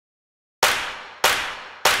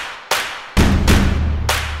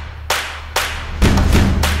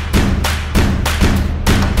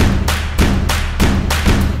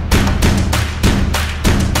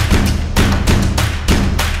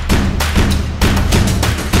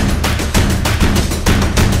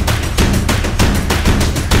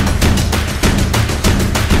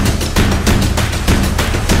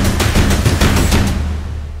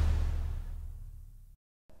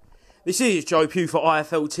This is Joe Pugh for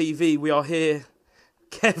IFL TV. We are here,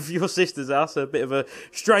 Kev, your sister's house. A bit of a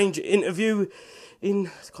strange interview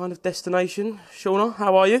in kind of destination. Shauna,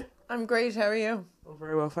 how are you? I'm great, how are you? I'm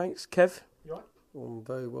very well, thanks. Kev? You all right? I'm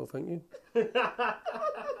very well, thank you.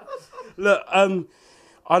 Look,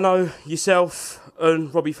 I know yourself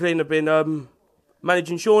and Robbie Flynn have been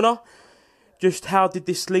managing Shauna. Just how did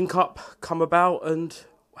this link up come about and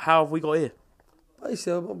how have we got here?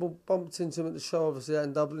 Basically, I bumped into him at the show, obviously, out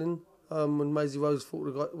in Dublin, when Maisie Rose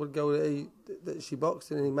thought the girl that she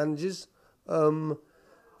boxed and he manages. And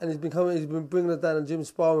he's been bringing her down to the gym,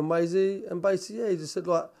 sparring with Maisie. And basically, yeah, he just said,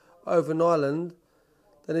 like, over in Ireland,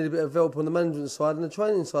 they need a bit of help on the management side and the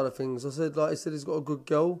training side of things. I said, like, he said he's got a good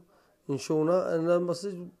girl in Shauna. And I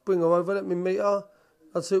said, bring her over, let me meet her.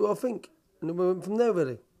 I'll see what I think. And then we went from there,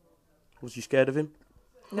 really. Was you scared of him?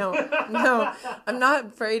 No, I'm not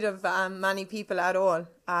afraid of many people at all.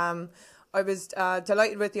 I was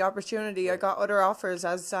delighted with the opportunity. I got other offers,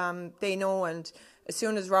 as they know, and as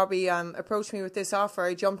soon as Robbie approached me with this offer,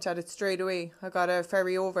 I jumped at it straight away. I got a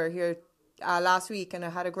ferry over here last week, and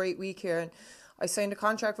I had a great week here, and I signed a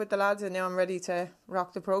contract with the lads, and now I'm ready to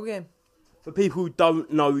rock the pro game. For people who don't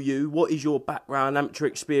know you, what is your background, amateur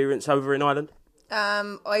experience over in Ireland?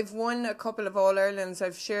 I've won a couple of All-Irelands.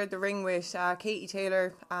 I've shared the ring with Katie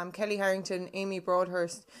Taylor, Kelly Harrington, Amy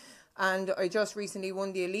Broadhurst, and I just recently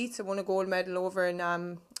won the Elites. I won a gold medal over in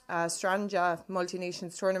Stranja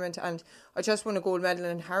Multi-Nations tournament, and I just won a gold medal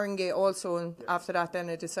in Haringey also, and after that then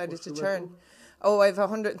I decided to turn. Record? Oh, I have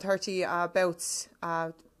 130 bouts,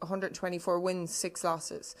 124 wins, 6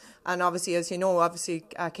 losses. And obviously, as you know,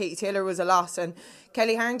 Katie Taylor was a loss, and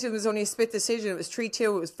Kelly Harrington was only a split decision. It was 3-2. It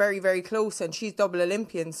was very, very close, and she's double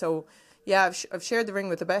Olympian. So, yeah, I've shared the ring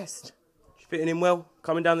with the best. She's fitting in well,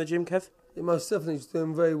 coming down the gym, Kev? Yeah, most definitely, she's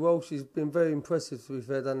doing very well. She's been very impressive, to be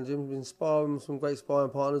fair, down the gym. Been sparring with some great sparring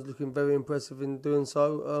partners, looking very impressive in doing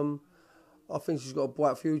so. I think she's got a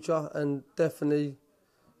bright future, and definitely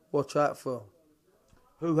watch out for her.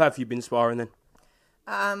 Who have you been sparring then?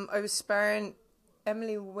 I was sparring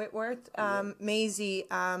Emily Whitworth, Maisie,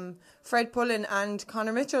 Fred Pullen and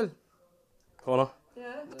Conor Mitchell. Connor?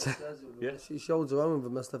 Yeah. She holds her own with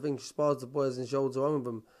them. That's the thing. She spars the boys and she holds her own with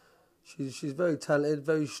them. She's very talented,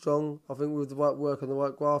 very strong. I think with the right work and the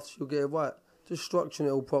right graft, she'll get it right. Just structuring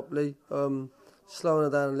it all properly, slowing her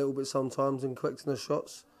down a little bit sometimes and correcting her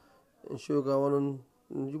shots, and she'll go on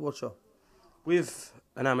and you watch her. With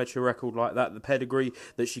an amateur record like that, the pedigree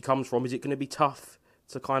that she comes from, is it going to be tough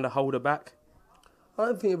to kind of hold her back? I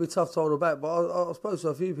don't think it'll be tough to hold her back, but I suppose to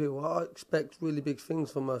a few people, I expect really big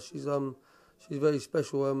things from her. She's very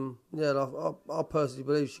special. I personally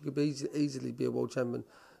believe she could easily be a world champion.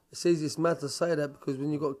 It's mad to say that because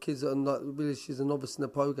when you've got kids that are like, really, she's a novice in the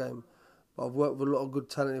pro game. But I've worked with a lot of good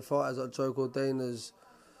talented fighters like Joe Cordenas,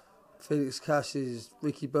 Felix Cash's,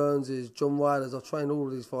 Ricky Burns's, John Ryder's. I've trained all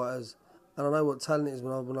of these fighters. And I know what talent is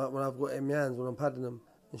when I've got them in my hands, when I'm padding them.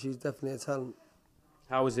 And she's definitely a talent.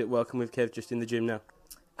 How is it working with Kev just in the gym now?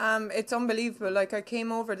 It's unbelievable. Like, I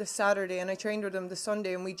came over this Saturday and I trained with him this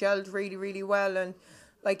Sunday, and we gelled really, really well. And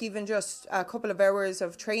like, even just a couple of hours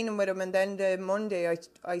of training with him, and then the Monday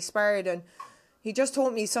I sparred, and he just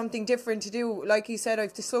told me something different to do. Like he said, I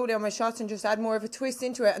have to slow down my shots and just add more of a twist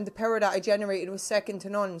into it, and the power that I generated was second to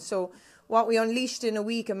none. So what we unleashed in a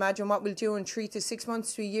week, imagine what we'll do in 3 to 6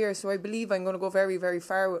 months to a year. So I believe I'm going to go very, very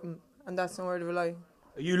far with him, and that's no word of a lie.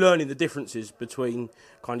 Are you learning the differences between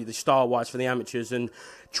kind of the star-wise for the amateurs and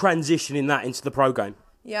transitioning that into the pro game?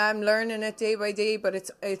 Yeah, I'm learning it day by day, but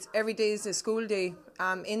it's every day is a school day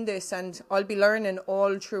in this, and I'll be learning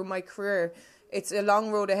all through my career. It's a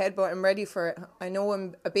long road ahead, but I'm ready for it. I know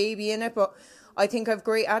I'm a baby in it, but I think I've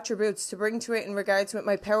great attributes to bring to it in regards with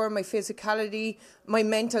my power, my physicality. My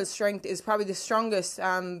mental strength is probably the strongest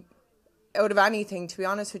out of anything, to be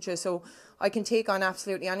honest with you. So I can take on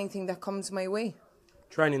absolutely anything that comes my way.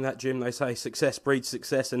 Training that gym, they say success breeds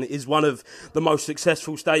success, and it is one of the most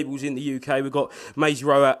successful stables in the UK. We've got Maisie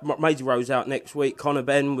Rose out next week. Conor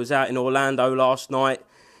Ben was out in Orlando last night.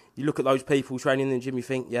 You look at those people training in the gym, you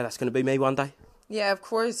think, yeah, that's going to be me one day. Yeah, of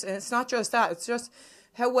course. And it's not just that. It's just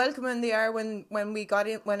how welcoming they are when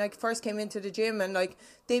I first came into the gym, and like,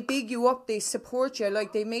 they big you up, they support you,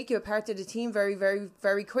 like, they make you a part of the team very, very,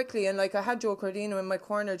 very quickly. And like, I had Joe Cordino in my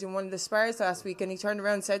corner doing one of the spars last week, and he turned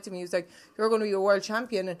around and said to me, he was like, "You're going to be a world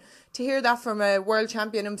champion." And to hear that from a world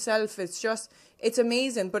champion himself, it's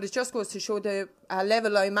amazing. But it just goes to show the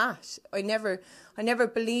level I'm at. I never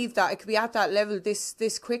believed that I could be at that level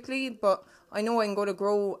this quickly, but I know I'm going to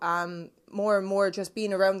grow more and more just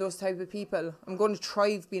being around those type of people. I'm going to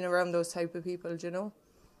thrive being around those type of people, do you know?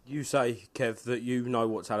 You say, Kev, that you know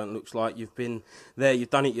what talent looks like. You've been there, you've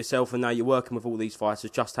done it yourself, and now you're working with all these fighters.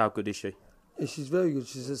 Just how good is she? Yeah, she's very good.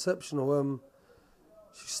 She's exceptional.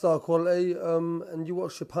 She's star quality. And you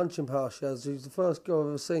watch the punching power she has. She's the first girl I've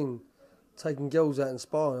ever seen taking girls out and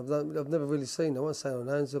sparring. I've never really seen her. I won't say her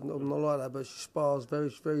names. I'm not like that, but she spars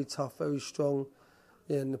very, very tough, very strong.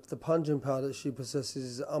 Yeah, and the punching power that she possesses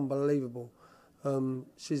is unbelievable.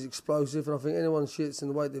 She's explosive, and I think anyone she hits in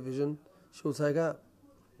the weight division, she'll take out.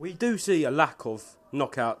 We do see a lack of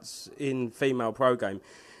knockouts in female pro game. Do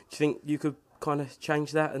you think you could kind of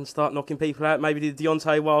change that and start knocking people out? Maybe the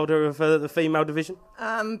Deontay Wilder of the female division?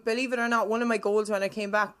 Believe it or not, one of my goals when I came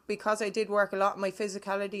back, because I did work a lot, my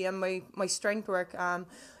physicality and my strength work,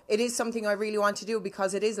 it is something I really want to do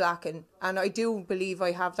because it is lacking. And I do believe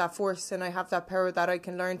I have that force and I have that power that I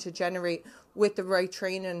can learn to generate with the right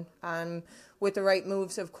training and with the right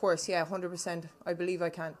moves, of course. Yeah, 100%. I believe I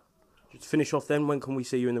can. Just finish off then, when can we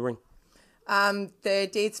see you in the ring? The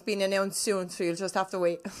date's been announced soon, so you'll just have to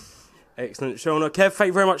wait. Excellent. Shauna, Kev, thank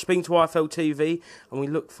you very much for being to IFL TV, and we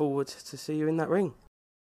look forward to see you in that ring.